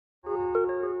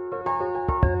Hello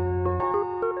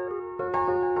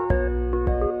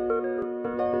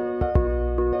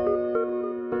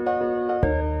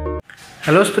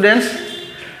students,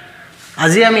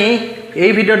 আজি আমি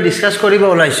এই ভিডিওত ডিসকাস কৰিব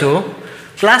ওলাইছো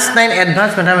class 9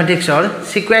 advance ম্যাথমেটিক্সৰ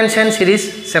sequence and সিৰিজ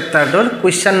চ্যাপ্টাৰটোৰ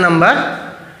question number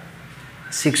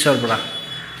 6 ৰ পৰা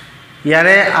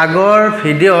ইয়াৰে আগৰ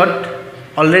ভিডিওত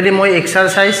অলৰেডি মই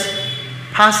এক্সাৰসাইজ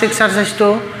ফাৰ্স্ট এক্সাৰসাইজটো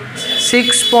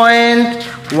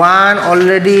 6.1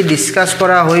 অলৰেডি ডিসকাস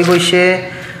কৰা হৈ গৈছে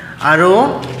আৰু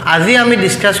আজি আমি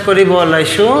ডিসকাস কৰিব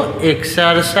ওলাইছো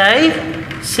exercise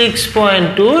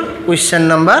 6.2 question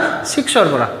number 6 or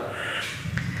pora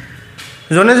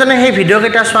jone jone he video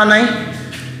keta swa nai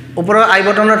upor I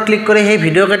button or click kore he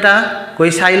video keta koi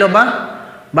sai loba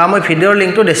ba moi video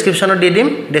link to description or di dim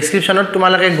description or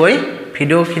tumalage goi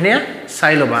video khine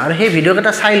sai loba ar he video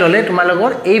keta sai lole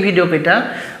tumalagor ei video keta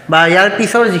ba yar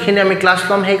pisor jikhine ami class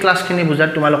lom he class khini bujat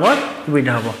tumalagor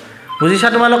suvidha hobo bujisa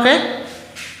tumaloke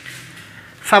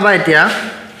saba etia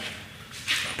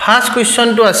First question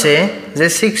to ase je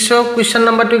 6 question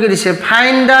number 2 ke dise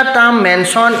find the term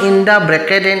mentioned in the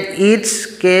bracket in each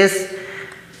case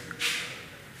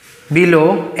below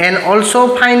and also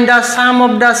find the sum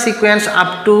of the sequence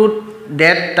up to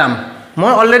that term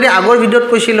moi already agor video t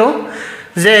koisilo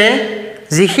je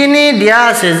jikhini dia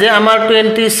ase je amar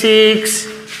 26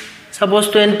 suppose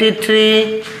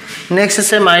 23 next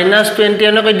ase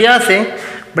 -20 enoko dia ase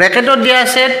bracket ot dia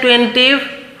ase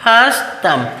 21st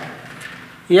term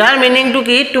यार meaning to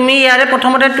की तुमी यारे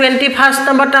प्रथमते 21st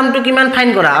number term to किमान fine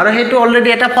करा और हेतु already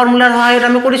एटा formula सहायत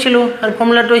আমি কৰিছিলো আৰু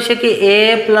ফৰ্মুলাটো হৈছে কি a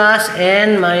 + n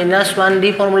 - 1d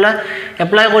formula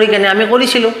apply কৰি কেনে আমি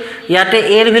কৰিছিলো ইয়াতে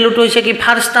a এৰ ভ্যালুটো হৈছে কি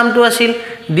ফাৰ্স্ট টাৰ্মটো আছিল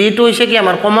d টো হৈছে কি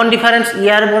আমাৰ কমন ডিফাৰেন্স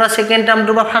ইয়াৰ পৰা সেকেন্ড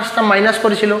টাৰ্মটো বা ফাৰ্স্ট টাৰ্ম মাইনাস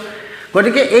কৰিছিলো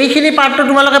গতিকে এইখিনি পাৰ্টটো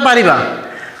তোমালোকে পাৰিবা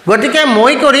গতিকে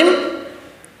মই কৰিম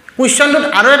Question to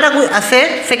aro eta ase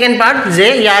second part je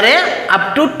yare up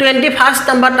to 21st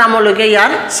number term loke yar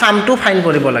sum to find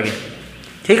koribo lage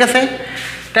thik ase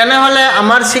tene hole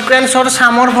amar sequence or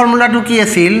sum or formula to ki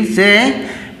asil je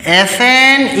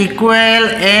fn equal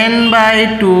n by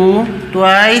 2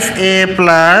 twice a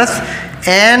plus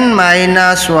n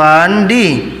minus 1d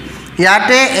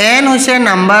yate n hoise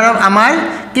number of amar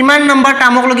kiman number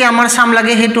term ok loge amar sum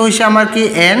lage hetu hoise amar ki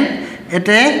n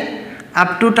ete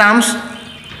up to terms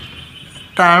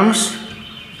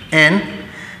n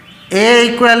a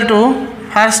equal to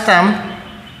first term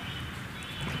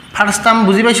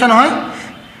বুজি পাইছ নহয়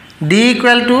d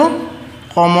equal to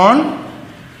common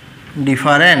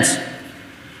difference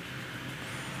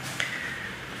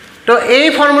তো এই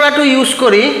ফর্মুলাটো use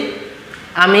কৰি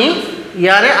আমি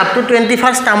ইয়াৰে up to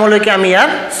 21st term লৈকে আমি ইয়াৰ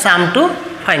সামটো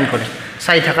ফাইন্ড কৰিম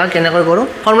চাই থাকা কেনেকৈ কৰো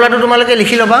ফর্মুলাটো তোমালোকে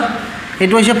লিখি লবা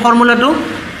এটো হৈছে ফর্মুলাটো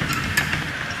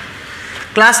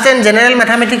Class 10 General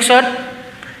Mathematics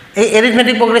এই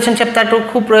arithmetic progression chapter to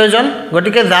খুব প্রয়োজন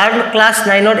গটিকে যার ক্লাস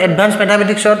 9 ত এডভান্স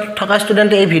ম্যাথমেটিক্স থকা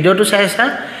স্টুডেন্ট এই ভিডিওটো চাই আছে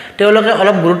তেওঁলোকে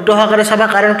অলপ গুৰুত্ব সহকাৰে চাবা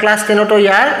কাৰণ ক্লাস 10 তো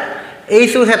ইয়াৰ এই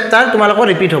চ্যাপ্টাৰ তোমালোকৰ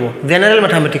ৰিপিট হ'ব general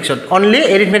mathematics only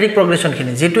arithmetic progression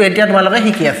খিনি যেটো এতিয়া তোমালোকে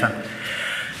শিকি আছা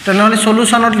তেনেহলে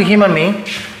সলিউশনত লিখিম আমি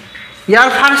ইয়াৰ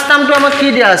ফাৰ্স্ট টাৰ্মটো আমাক কি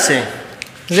দিয়া আছে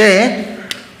যে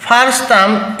ফাৰ্স্ট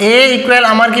টাৰ্ম a ইকুয়াল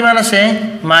আমাৰ কিমান আছে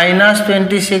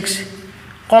 -26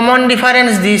 Common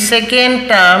difference the second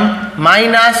term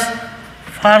minus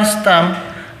first term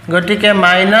গটিকে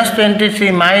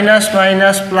 -23 minus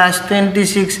plus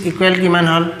 26 equal কিমান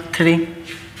হল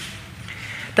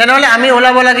 3 তেনেহলে আমি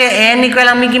ওলাব লাগে n equal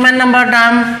আমি কিমান number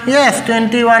term yes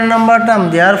 21 number term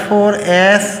therefore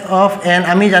s of n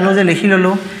আমি জানো যে লিখি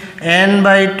ললো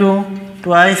n/2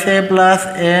 twice a plus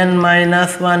n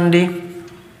minus 1d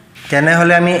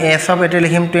তেনেহলে আমি s of এতে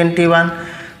লিখিম 21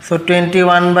 so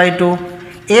 21/2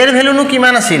 এর ভ্যালু নু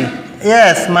কিমান আছিল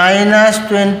yes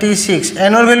 -26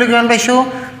 n এর ভ্যালু কিমান পাইছো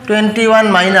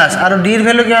 21 মাইনাস আর d এর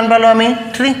ভ্যালু কিমান পালো আমি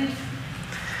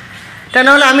 3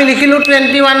 তেনেহলে আমি লিখিলো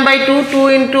 21/2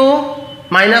 2 into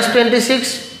 -26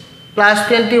 plus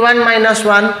 21 minus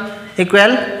 1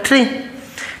 equal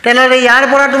 3 তেনেহলে ইয়াৰ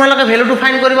পৰা তোমালোকে ভ্যালুটো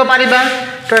ফাইন্ড কৰিব পাৰিবা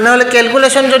তেনেহলে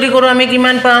ক্যালকুলেশন যদি কৰো আমি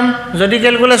কিমান পাম যদি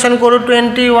ক্যালকুলেশন কৰো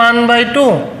 21/2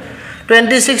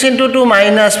 26 into 2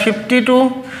 -52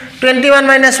 21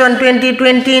 minus 1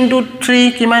 20 into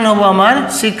 3 কিমান হ'ব আমাৰ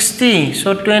 60 so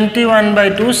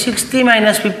 21/2 60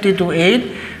 minus 52 8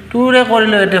 2 ৰে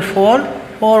কৰিলে এতে 4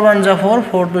 4 1 যা 4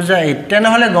 4 2 যা 8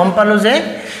 তেনেহলে গম পালো যে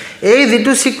এই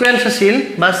যেটো সিকোয়েন্স আছিল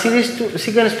বা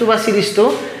সিকোয়েন্সটো বা সিরিজটো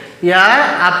ইয়াৰ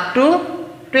আপ টু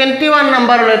 21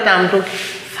 নম্বৰলৈ টাৰ্মটো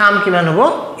সাম কিমান হ'ব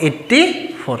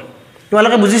 84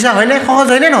 তোমালোকে বুজিছা হয়নে সহজ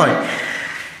হয়নে নহয়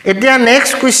এতিয়া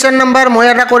নেক্সট কোৱেশ্চন নম্বৰ মই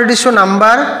এটা কৰি দিছো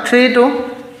নম্বৰ 3 টু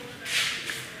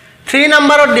 3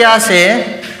 নম্বৰত দিয়া আছে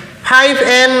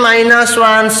 5n minus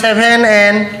 1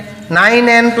 7n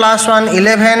 9n plus 1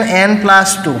 11n plus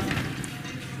 2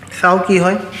 চাও কি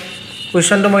হয়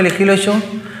কোৱেশ্চনটো মই লিখি লৈছো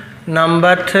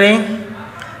নাম্বাৰ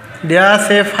 3 দিয়া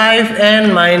আছে 5n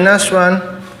minus 1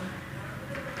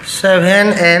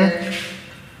 7n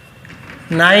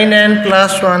 9n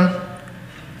plus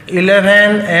 1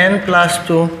 11n plus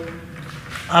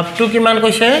 2 up to কিমান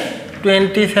কৈছে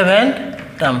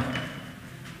 27 টাৰ্ম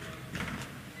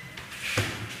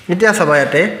এতিয়া চাবা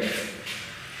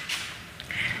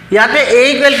ইয়াতে a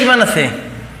ইকুৱেল কিমান আছে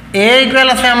a ইকুৱেল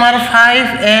আছে আমাৰ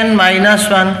 5n minus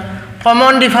 1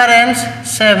 common difference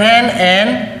 7n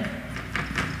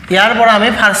ইয়াৰ পৰা আমি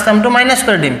ফাৰ্স্ট টাৰ্মটো মাইনাস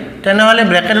কৰি দিম তেনেহলে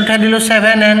ব্ৰেকেট উঠাই দিলো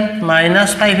 7n minus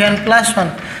 5n plus 1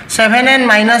 7n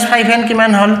minus 5n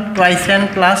কিমান হল 2n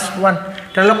plus 1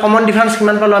 তেনেহলে কমন ডিফাৰেন্স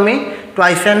কিমান পালো আমি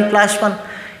 2n plus 1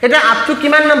 এটা আপ টু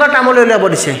কিমান নম্বৰ টাৰ্মলৈ উলিয়াব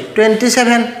দিছে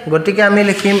 27 গতিকে আমি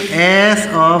লিখিম s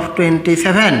of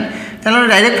 27 তেনেহলে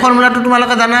ডাইৰেক্ট ফৰ্মুলাটো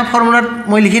তোমালোকে জানা ফৰ্মুলাত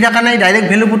মই লিখি ৰাখা নাই ডাইৰেক্ট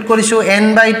ভ্যালু পুট কৰিছো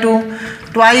n/2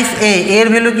 টুৱাইস a এৰ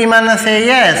ভ্যালু কিমান আছে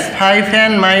yes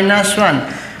 5n minus 1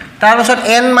 তাৰ পাছত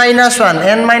n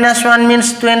minus 1 means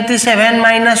 27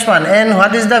 minus 1 and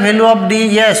what is the value of d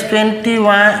yes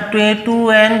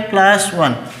 22n plus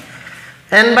 1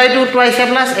 n/2 twice a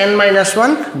plus n minus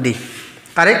 1 d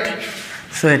correct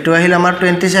so eto ahil amar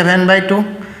 27/2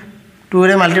 2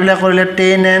 re multiply korile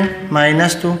 10n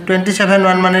minus 2 27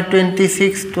 1 mane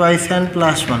 26 twice n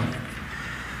plus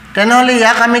 1 tenhole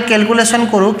yak ami calculation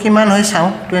koru kiman hoy sao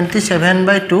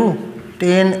 27/2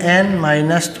 10n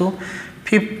minus 2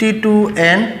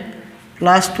 52n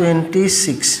plus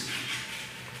 26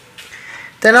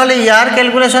 tenhole yar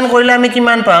calculation korile ami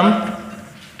kiman pam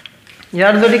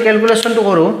yar jodi calculation to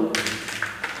koru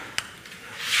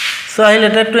so I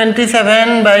let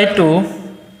 27/2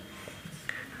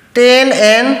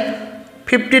 10n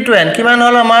 52n kiman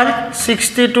hol amar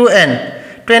 62n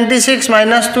 26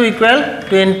 minus 2 equal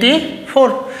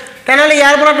 24 tenhole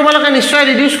yar pora tumaloke nishchoy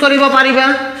reduce koribo pariba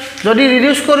jodi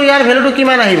reduce koru yar value to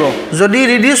kiman ahibo jodi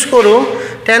reduce koru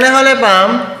tenhole pam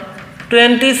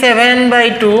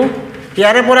 27/2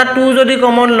 yare pora 2 jodi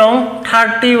common long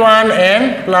 31n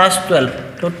plus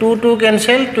 12 to 2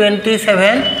 cancel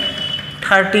 27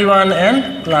 31n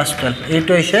plus 12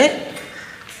 eto hoise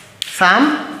sum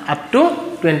up to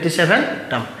 27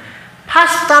 term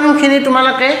first term khini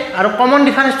tumalake aru common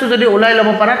difference to jodi ulai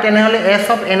lobo para tenhole s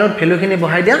of n or value khini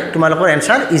bahai dia tumalokor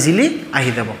answer easily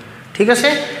ahi jabo ঠিক আছে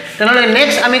tenhole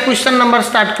next ami question number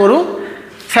start koru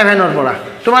 7 or pora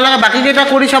tumalaka baki keita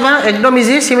kori chaba ekdom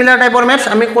easy similar type or maths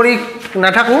ami kori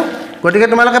nathaku gotike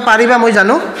tumalaka pariba moi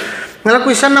janu now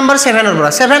question number 7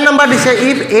 or 7 number is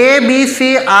if a b c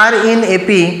are in ap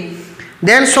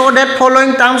then show that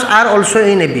following terms are also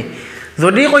in ap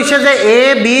jodi koise je a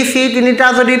b c tinita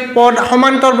jodi pod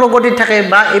samantor progoti thake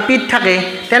ba ap thake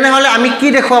tene hole ami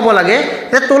ki dekhwabo lage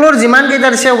je tolor jiman keita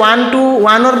dise 1 to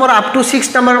 1 or up to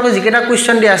 6 number ko jiketa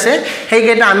question di ase hei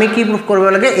keita ami ki proof koribo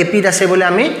lage ap ase bole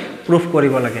ami proof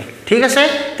koribo lage ঠিক আছে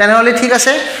tene hole ঠিক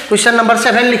আছে question number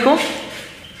 7 likho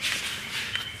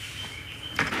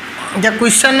the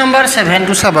question number 7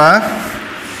 to saba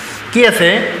ki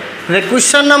ase the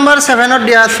question number 7 or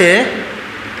dia ase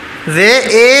the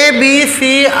a b c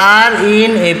are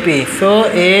in ap so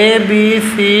a b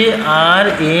c are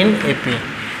in ap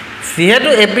যেহেতু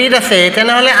ap আছে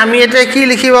তেনেহলে আমি এটা কি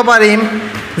লিখিব পাৰিম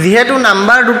যেহেতু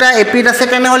number দুটা ap আছে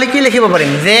তেনেহলে কি লিখিব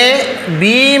পাৰিম যে b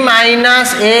minus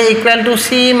a equal to c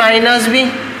minus b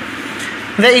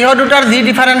যে ইহ দুটাৰ যি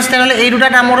ডিফাৰেন্স তেনেহলে এই দুটা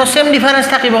নামৰো সেম ডিফাৰেন্স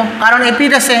থাকিব কাৰণ ap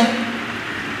আছে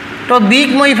তো b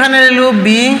ক মই ইফানে লিলো b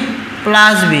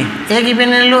plus b a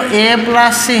given লো a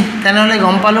plus c তেনেহলে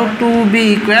গম পালো 2b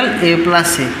equal a plus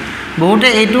c বহুতে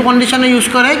এইটো কন্ডিশন ইউজ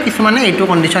কৰে কিছুমানে এইটো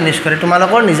কন্ডিশন ইউজ কৰে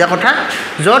তোমালোকৰ নিজা কথা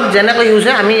যত জেনেকৈ ইউজ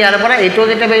হয় আমি ইয়াৰ পৰা এইটো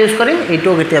কেতিয়াবা ইউজ কৰিম এইটো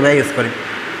কেতিয়াবা ইউজ কৰিম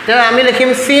তে আমি লিখিম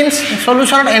সিন্স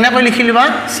সলিউশনত এনেকৈ লিখিলিবা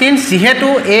সিন্স যেহেতু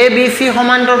a b c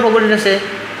সমান্তৰ প্ৰগতিত আছে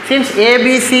since a b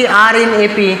c are in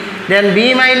ap then b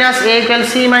minus a equal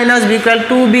c minus b equal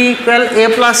 2b equal a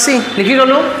plus c লিখি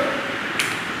ললো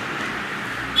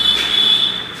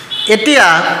এতিয়া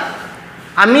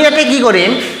আমি এতে কি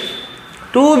কৰিম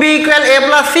 2b equal a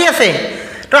plus c আছে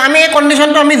তো আমি এই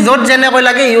কন্ডিশনটো আমি যত জেনে কই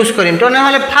লাগে ইউজ কৰিম তো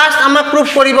নহলে ফাৰ্স্ট আমাক প্ৰুফ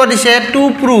কৰিব দিছে টু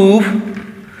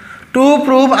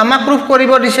প্ৰুফ আমাক প্ৰুফ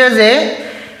কৰিব দিছে যে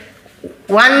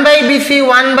 1/bc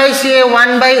 1/ca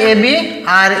 1/ab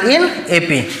are in ap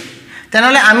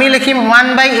তেনেহলে আমি লিখিম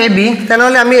 1/ab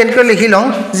তেনেহলে আমি এনেকৈ লিখি লম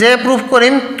যে প্রুফ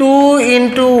কৰিম 2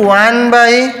 into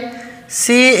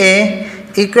 1/ca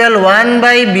equal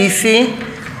 1/bc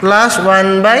plus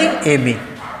 1/ab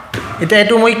এটা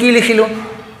এটো মই কি লিখিলো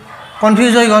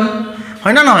কনফিউজ হৈ গ'ল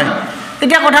হয় না নহয়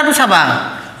এতিয়া কথাটো চাবা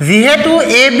যেহেতু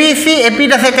এ বি সি এপিত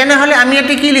আছে তেনেহলে আমি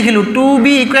এটি কি লিখিলো 2b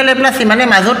equal a plus c মানে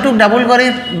মাজৰটোক ডাবল কৰি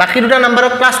বাকি দুটা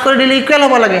নাম্বাৰক প্লাস কৰি দিলে ইকুৱেল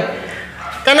হ'ব লাগে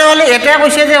তেনেহলে এটা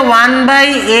কৈছে যে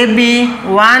 1/ab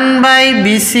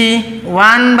 1/bc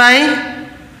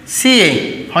 1/ca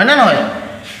হয় না নহয়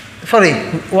সরি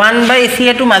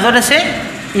 1/ca টো মাজত আছে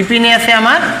ইপিনে আছে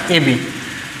আমাৰ ab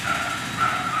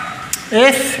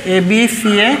s ab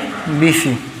ca bc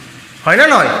হয় না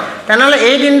নহয় তেনেহলে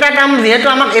এই তিনটা টার্ম যেহেতু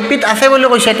আমাক এপিত আছে বুলি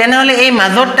কৈছে তেনেহলে এই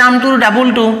মাজৰ টাৰ্মটোৰ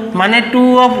ডাবলটো মানে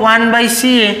 2 of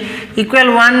 1/ca equal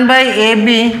 1/ab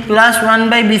plus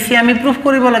 1/bc আমি প্ৰুফ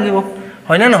কৰিব লাগিব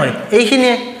হয় না নহয়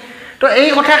এইখিনিয়ে তো এই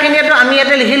কথাখিনিটো আমি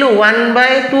ইয়াতে লিখিলো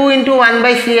 1/2 *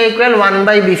 1/ca equal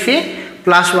 1/bc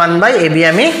plus 1/ab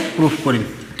আমি প্ৰুফ কৰিম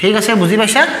ঠিক আছে বুজি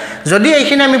পাইছা যদি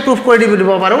এইখিনি আমি প্ৰুফ কৰি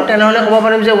দিব পাৰো তেনেহলে ক'ব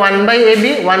পাৰিম যে 1/ab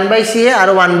 1/ca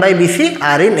আৰু 1/bc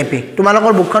আৰ ইন ap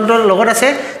তোমালোকৰ বুকখনটোৰ লগত আছে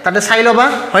তাতে চাই লবা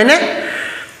হয় নে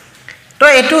তো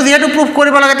এটো যেহেতু প্রুফ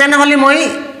কৰিব লাগে তেনেহলে মই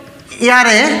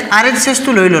ইয়াৰে RHS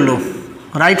টো লৈ ললো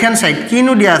রাইট হ্যান্ড সাইড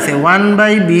কিনো দিয়া আছে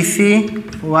 1/bc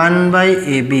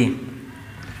 1/ab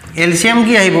এলসিএম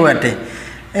কি আহিব ইয়াতে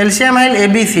এলসিএম আহিল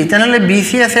abc তেনেহলে bc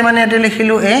আছে মানে এতে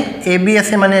লিখিলো a ab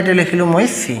আছে মানে এতে লিখিলো মই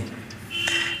c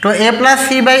তো a plus c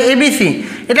by abc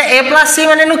এটা a plus c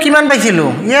মানে নো কিমান পাইছিলো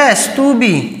yes 2b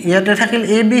ইয়াতে থাকিল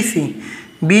abc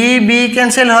b b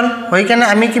ক্যান্সেল হল হৈ কেনে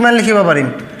আমি কিমান লিখিব পাৰিম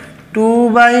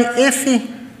 2 by ac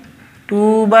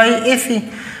 2 by ac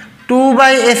 2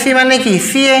 by ac মানে কি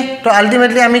ca তো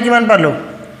আলটিমেটলি আমি কিমান পালো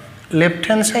লেফট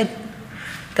হ্যান্ড সাইড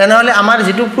তেনেহলে আমাৰ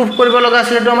যেটো প্ৰুফ কৰিব লগা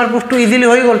আছিল তো আমাৰ প্ৰুফটো ইজিলি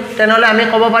হৈ গল তেনেহলে আমি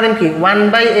ক'ব পাৰিম কি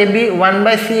 1/ab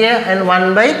 1/ca and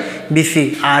 1/bc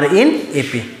are in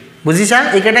ap বুজিছা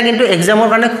এইকেটা কিন্তু এক্সামৰ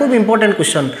কাৰণে খুব ইম্পৰ্টেন্ট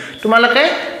কোৱেশ্চন তোমালোকে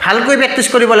ভালকৈ প্ৰেক্টিস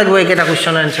কৰিব লাগিব এইকেটা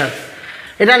কোৱেশ্চনৰ আনসাৰ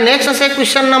এটা নেক্সট আছে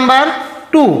কোৱেশ্চন নাম্বাৰ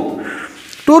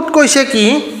 2 টুত কৈছে কি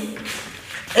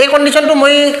এই কন্ডিশনটো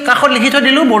মই কাখত লিখি থৈ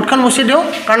দিলো বোৰ্ডখন মুছি দিও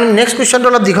কাৰণ নেক্সট কোৱেশ্চনটো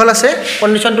অলপ দীঘল আছে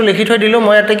কন্ডিশনটো লিখি থৈ দিলো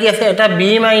মই এটা কি আছে এটা b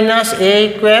 - a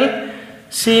equal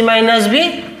c - b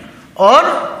or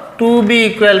 2b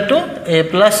equal to a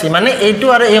plus c মানে এইটো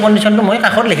আৰু এই কন্ডিশনটো মই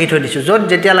কাখত লিখি থৈ দিছো যত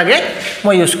যেতিয়া লাগে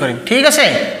মই ইউজ কৰিম ঠিক আছে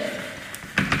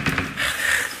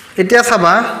এতিয়া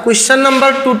চাবা কোৱেশ্চন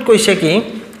নাম্বাৰ 2 ত কৈছে কি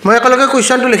মই একেলগে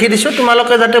কোৱেশ্চনটো লিখি দিছো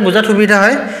তোমালোকে যাতে বুজাত সুবিধা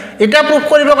হয় এটা প্ৰুফ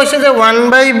কৰিব কৈছে যে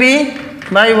 1/b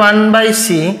by 1/c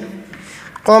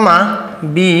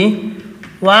b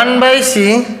 1/c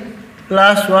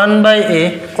plus 1/a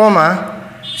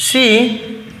c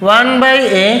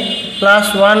 1/a plus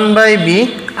 1/b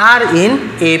are in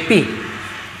ap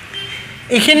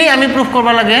এখিনি আমি প্রুফ কৰিব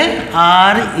লাগে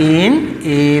are in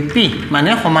ap মানে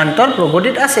সমান্তৰ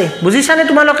প্ৰগতিত আছে বুজিছানে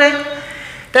তোমালোকে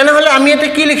তেনেহলে আমি এটা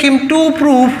কি লিখিম টু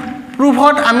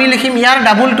প্ৰুফত আমি লিখিম ইয়াৰ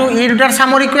ডাবল টু এই দুটাৰ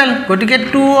সামৰ ইকুৱেল গটিকে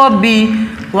 2 of b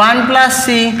 1 plus c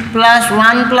plus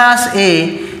 1 plus a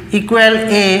equal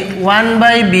a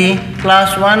 1/b plus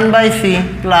 1/c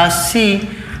plus c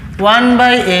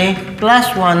 1/a plus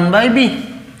 1/b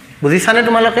বুজিছানে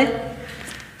তোমালোকে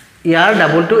ইয়াৰ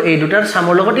ডাবল টু এই দুটাৰ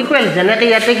সামৰ লগত ইকুৱেল যেনেকৈ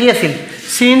ইয়াতে কি আছিল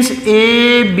since a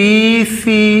b c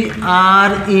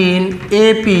are in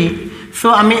ap so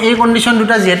আমি এই কন্ডিশন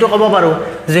দুটা যেহেতু ক'ব পাৰো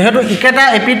যেহেতু ইকেটা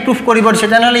এপি প্ৰুফ কৰিব দিছে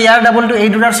তেনেহলে ইয়াৰ ডাবল টু এই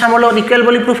দুটাৰ সামৰ লগত ইকুৱেল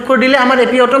বুলি প্ৰুফ কৰি দিলে আমাৰ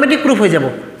এপি অটোমেটিক প্রুফ হৈ যাব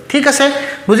ঠিক আছে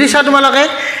বুজিছা তোমালোকে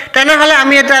তেনেহলে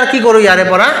আমি এটা কি কৰো ইয়াৰে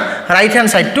পৰা ৰাইট হ্যান্ড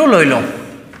সাইডটো লৈ লওঁ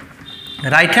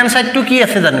ৰাইট হ্যান্ড সাইডটো কি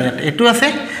আছে জানো এটো আছে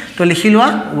তো লিখি লোৱা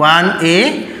 1a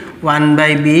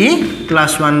 1/b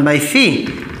plus 1/c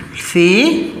c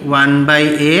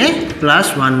 1/a plus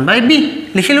 1/b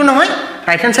লিখিলো নহয়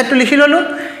রাইট হ্যান্ড সাইডটো লিখি ললো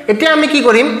এতিয়া আমি কি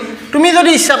কৰিম তুমি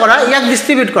যদি ইচ্ছা কৰা ইয়াক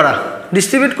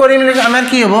ডিস্ট্ৰিবিউট কৰিলে আমাৰ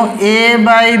কি হ'ব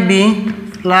a/b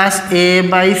plus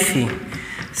a/c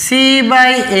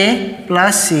c/a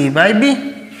plus c/b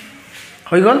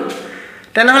হৈ গল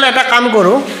তেনেহলে এটা কাম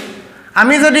কৰো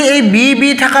আমি যদি এই b b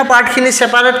থাকা পাৰ্টখিনি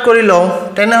সেপাৰেট কৰি লওঁ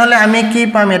তেনেহলে আমি কি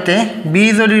পাম এতে b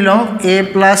যদি লওঁ a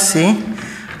plus c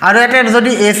আৰু এটা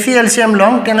যদি ac LCM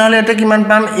লওঁ তেনেহলে এতে কিমান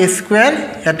পাম a স্কয়াৰ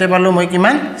এতে পালো মই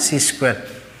কিমান c স্কয়াৰ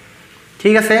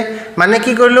ঠিক আছে মানে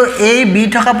কি কৰিলো এই b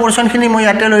থাকা পোৰশনখিনি মই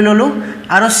ইয়াতে লৈ ললো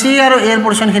আৰু c আৰু a এৰ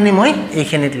পোৰশনখিনি মই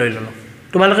এইখিনিত লৈ ললো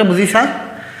তোমালোকে বুজিছা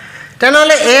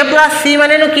তেনেহলে a plus c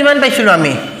মানে নো কিমান পাইছিলো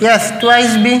আমি yes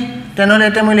twice b তেনেহলে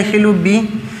এটা মই লিখিলো b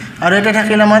আৰু এটা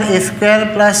থাকিল আমাৰ a square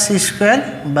plus c square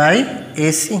by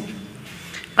ac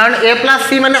কাৰণ a plus c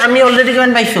মানে আমি অলৰেডি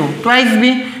কিমান পাইছো twice b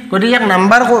গতিকে এক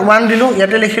নাম্বাৰ 1 দিলো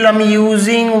ইয়াতে লিখিলো আমি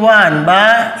ইউজিং 1 বা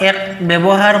এক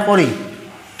ব্যৱহাৰ কৰি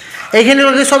এইখিনি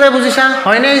লগে সবে বুজিছা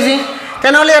হয় না ইজি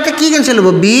তেনেহলে ইয়াতে কি ক্যান্সেল হ'ব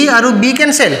b আৰু b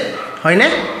ক্যান্সেল হয় না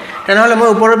তেনেহলে মই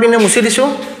ওপৰৰ পিনে মুছি দিছো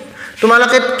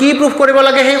তোমালোকে কি প্ৰুফ কৰিব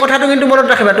লাগে সেই কথাটো কিন্তু মনত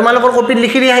ৰাখিবা তোমালোকৰ কপিত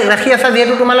লিখি ৰাখি আছা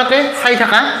যেহেতু তোমালোকে চাই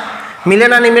থাকা মিলে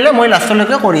না নিমিলে মই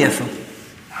লাষ্টলৈকে কৰি আছো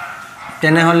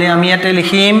তেনেহলে আমি ইয়াতে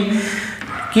লিখিম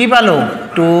কি পালো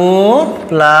 2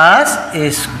 plus a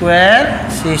square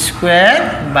c square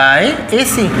by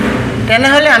ac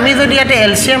তেনেহলে আমি যদি ইয়াতে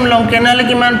এলসিএম লওঁ তেনেহলে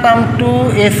কিমান পাম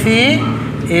 2ac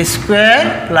a square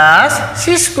plus c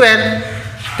square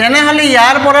তেনেহলে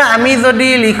ইয়াৰ পৰা আমি যদি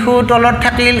লিখো তলত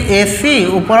থাকিল ac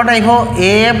ওপৰত আহিব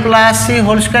a plus c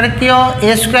whole square কিয়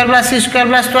a square plus c square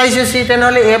plus twice ac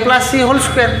তেনেহলে a plus c whole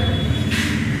square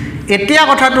এতিয়া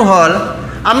কথাটো হল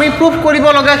আমি প্ৰুফ কৰিব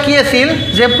লগা কি আছিল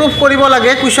যে প্ৰুফ কৰিব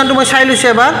লাগে কোৱেশ্চনটো মই চাই লৈছো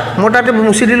এবাৰ মোটাতে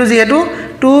মুছি দিলো যেহেতু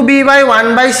 2b by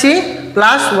 1/c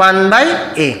plus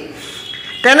 1/a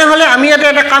তেনেহলে আমি ইয়াতে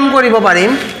এটা কাম কৰিব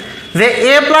পাৰিম যে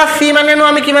a plus c মানেনো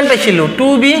আমি কিমান পাইছিলো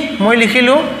 2b মই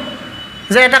লিখিলো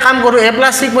যে এটা কাম কৰো a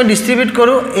plus c মই ডিস্ট্ৰিবিউট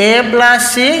কৰো a plus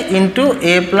c into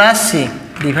a plus c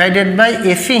divided by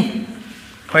ac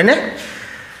হয়নে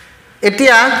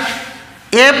এতিয়া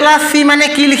a plus c মানে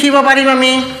কি লিখিব পাৰিম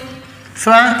আমি সো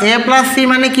a plus c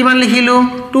মানে কিমান লিখিলো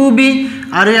 2b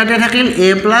আৰু ইয়াতে থাকিল a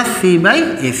plus c by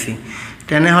ac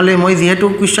তেনেহলে মই যেহেতু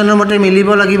কোৱেশ্চনৰ মতে মিলিব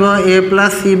লাগিব a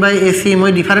plus c by ac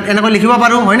মই ডিফাৰেন্ট এনেকৈ লিখিব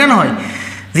পাৰো হয় না নহয়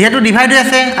যেহেতু ডিভাইড হৈ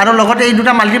আছে আৰু লগতে এই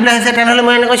দুটা মাল্টিপ্লাই হৈছে তেনেহলে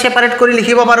মই এনেকৈ সেপাৰেট কৰি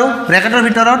লিখিব পাৰো ব্ৰ্যাকেটৰ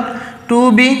ভিতৰত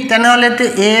 2b তেনেহলে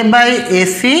a by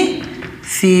ac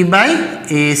c by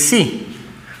ac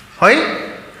হয়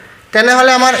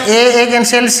তেনেহলে আমাৰ a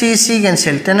ক্যান্সেল c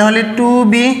ক্যান্সেল তেনেহলে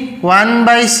 2b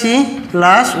 1/c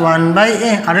plus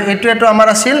 1/a আৰু এটো আমাৰ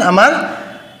আছিল আমাৰ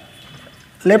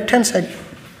লেফট হ্যান্ড সাইড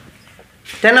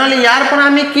তেনেহলে ইয়াৰ পৰা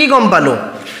আমি কি গম পালো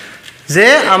যে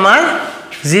আমাৰ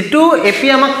যেটো এপি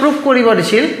আমাক প্ৰুফ কৰিব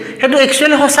দিছিল হেতু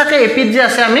একচুয়ালি হসাকে এপিত যে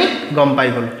আছে আমি গম পাই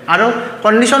গল আৰু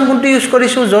কন্ডিশন কোনটো ইউজ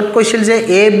কৰিছো যত কৈছিল যে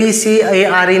a b c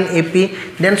are in ap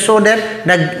then show that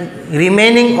the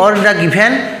remaining or the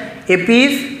given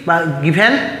APs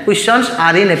given questions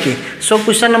are in AP. So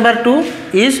question number 2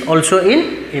 is also in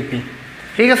AP.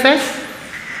 ঠিক আছে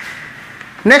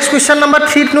next question number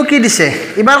 3 নো কি দিছে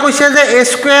এবাৰ কৈছে যে a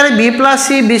square b plus c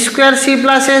b square c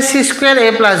plus a c square a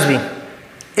plus b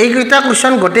এই কিটা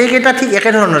question গটেই কিটা ঠিক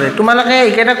একে ধৰণৰে তোমালোকে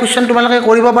এইকেটা কোৱেশ্চন তোমালোকে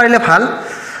কৰিব পাৰিলে ভাল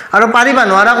আৰু পাৰিবা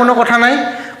নোৱাৰা কোনো কথা নাই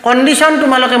কন্ডিশন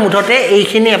তোমালোকে মুঠতে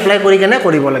এইখিনি এপ্লাই কৰি কেনে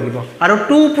কৰিব লাগিব আৰু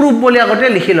টু প্ৰুফ বুলি আগতে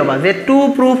লিখি লবা যে টু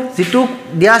প্ৰুফ যেটু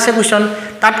দিয়া আছে কোৱেশ্চন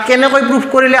তাত কেনেকৈ প্ৰুফ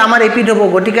কৰিলে আমাৰ এপিড হ'ব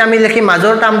গটিকে আমি লিখি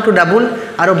মাজৰ টাৰ্মটো ডাবল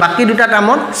আৰু বাকি দুটা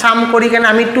টাৰ্মত সাম কৰি কেনে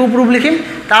আমি টু প্ৰুফ লিখিম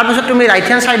তাৰ পিছত তুমি ৰাইট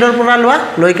হ্যান্ড সাইডৰ পৰা লোৱা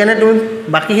লৈ কেনে তুমি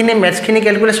বাকিখিনি ম্যাথছখিনি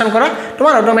ক্যালকুলেশন কৰা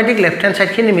তোমাৰ অটোমেটিক লেফট হ্যান্ড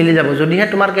সাইডখিনি মিলি যাব যদিহে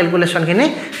তোমাৰ ক্যালকুলেশনখিনি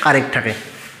কাৰেক্ট থাকে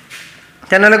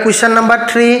তেনেহলে কোৱেশ্চন নম্বৰ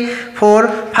 3 4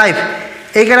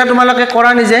 5 এইকেটা তোমালোকে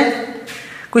কৰা নিজে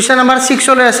Question number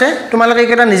 6 লৈ আছে তোমালোকে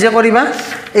এইকেটা নিজে কৰিবা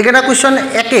এইকেটা কোৱেশ্চন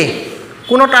একে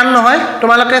কোনো টান নহয়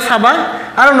তোমালোকে চাবা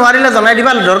আৰু নোৱাৰিলে জনাই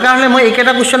দিবা দৰকাৰ হলে মই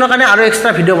এইকেটা কোৱেশ্চনৰ কাৰণে আৰু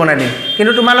এক্সট্ৰা ভিডিও বনাই দিম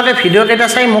কিন্তু তোমালোকে ভিডিও কেটা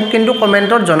চাই মোক কিন্তু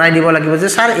কমেন্টত জনাই দিব লাগিব যে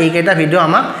স্যাৰ এইকেটা ভিডিও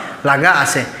আমাক লাগা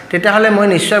আছে তেতিয়া হলে মই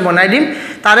নিশ্চয় বনাই দিম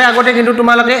তাৰে আগতে কিন্তু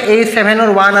তোমালোকে এই 7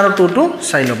 ৰ 1 আৰু 2 টো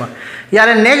চাই লবা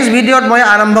ইয়াৰে নেক্সট ভিডিওত মই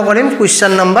আৰম্ভ কৰিম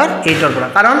কোৱেশ্চন নম্বৰ 8 ৰ পৰা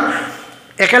কাৰণ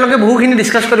একেলগে বহুখিনি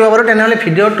ডিসকাস কৰিব পাৰো তেনেহলে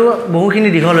ভিডিওটো বহুখিনি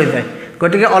দীঘল হৈ যায়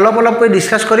গটিকে অলপ অলপ কৈ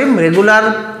ডিসকাস কৰিম ৰেগুলাৰ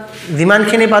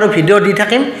যিমানখিনি পাৰো ভিডিও দি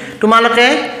থাকিম তোমালোকে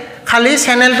খালি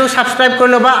চেনেলটো সাবস্ক্ৰাইব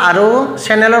কৰি লবা আৰু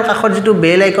চেনেলৰ কাষত যেটো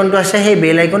বেল আইকনটো আছে সেই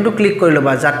বেল আইকনটো ক্লিক কৰি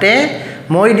লবা যাতে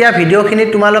মই দিয়া ভিডিওখিনি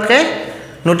তোমালোকে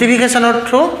নোটিফিকেশনৰ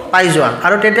থ্ৰু পাই যোৱা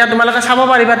আৰু তেতিয়া তোমালোকে চাব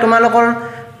পাৰিবা তোমালোকৰ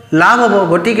লাভ হ'ব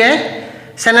গটিকে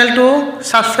চেনেলটো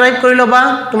সাবস্ক্ৰাইব কৰি লবা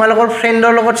তোমালোকৰ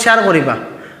ফ্ৰেণ্ডৰ লগত শেয়াৰ কৰিবা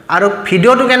আৰু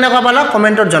ভিডিওটো কেনেকুৱা পালা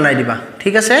কমেন্টত জনাই দিবা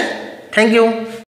ঠিক আছে থ্যাংক ইউ